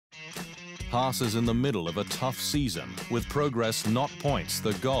Haas is in the middle of a tough season, with progress not points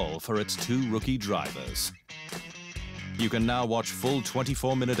the goal for its two rookie drivers. You can now watch full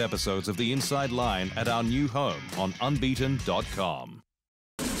 24-minute episodes of The Inside Line at our new home on unbeaten.com.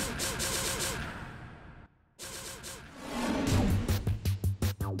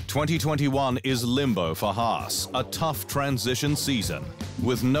 "2021 is limbo for Haas, a tough transition season,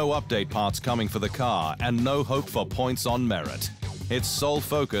 with no update parts coming for the car and no hope for points on merit. Its sole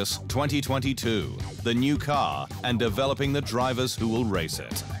focus, 2022, the new car and developing the drivers who will race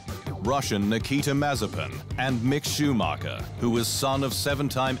it. Russian Nikita Mazepin and Mick Schumacher, who was son of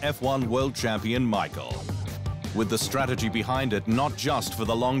seven-time F1 world champion Michael. With the strategy behind it not just for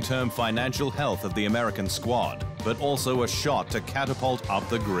the long-term financial health of the American squad, but also a shot to catapult up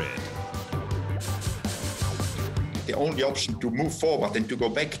the grid. The only option to move forward and to go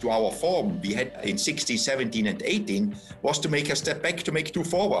back to our form we had in 16, 17 and 18 was to make a step back, to make two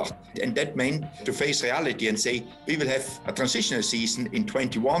forward. And that meant to face reality and say, we will have a transitional season in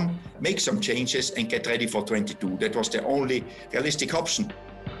 21, make some changes and get ready for 22. That was the only realistic option.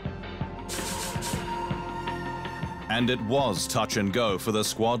 And it was touch and go for the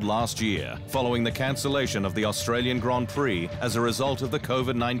squad last year, following the cancellation of the Australian Grand Prix as a result of the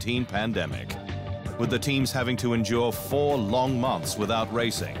COVID-19 pandemic. With the teams having to endure 4 long months without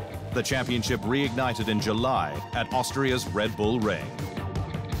racing, the championship reignited in July at Austria's Red Bull Ring.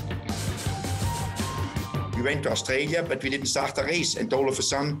 We went to Australia, but we didn't start the race, and all of a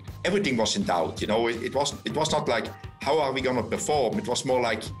sudden, everything was in doubt. You know, it was not like, how are we going to perform? It was more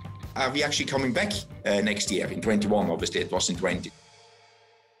like, are we actually coming back next year in 21? Obviously, it was in 20.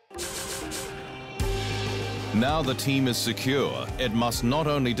 Now the team is secure, it must not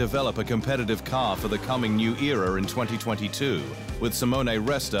only develop a competitive car for the coming new era in 2022, with Simone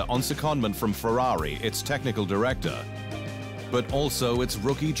Resta on secondment from Ferrari, its technical director, but also its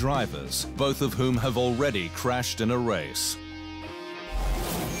rookie drivers, both of whom have already crashed in a race.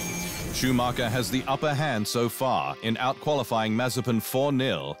 Schumacher has the upper hand so far in outqualifying Mazepin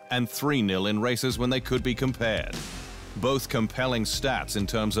 4-0 and 3-0 in races when they could be compared. Both compelling stats in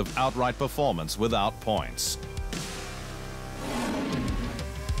terms of outright performance without points.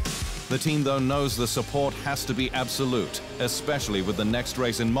 The team, though, knows the support has to be absolute, especially with the next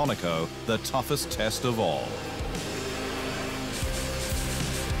race in Monaco, the toughest test of all.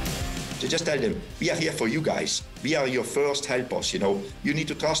 So just tell them, we are here for you guys. We are your first helpers, you know. You need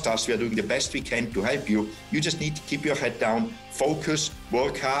to trust us. We are doing the best we can to help you. You just need to keep your head down, focus,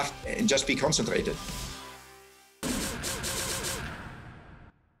 work hard, and just be concentrated.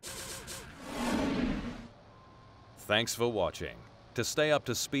 Thanks for watching. To stay up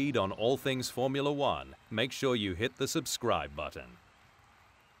to speed on all things Formula One, make sure you hit the subscribe button.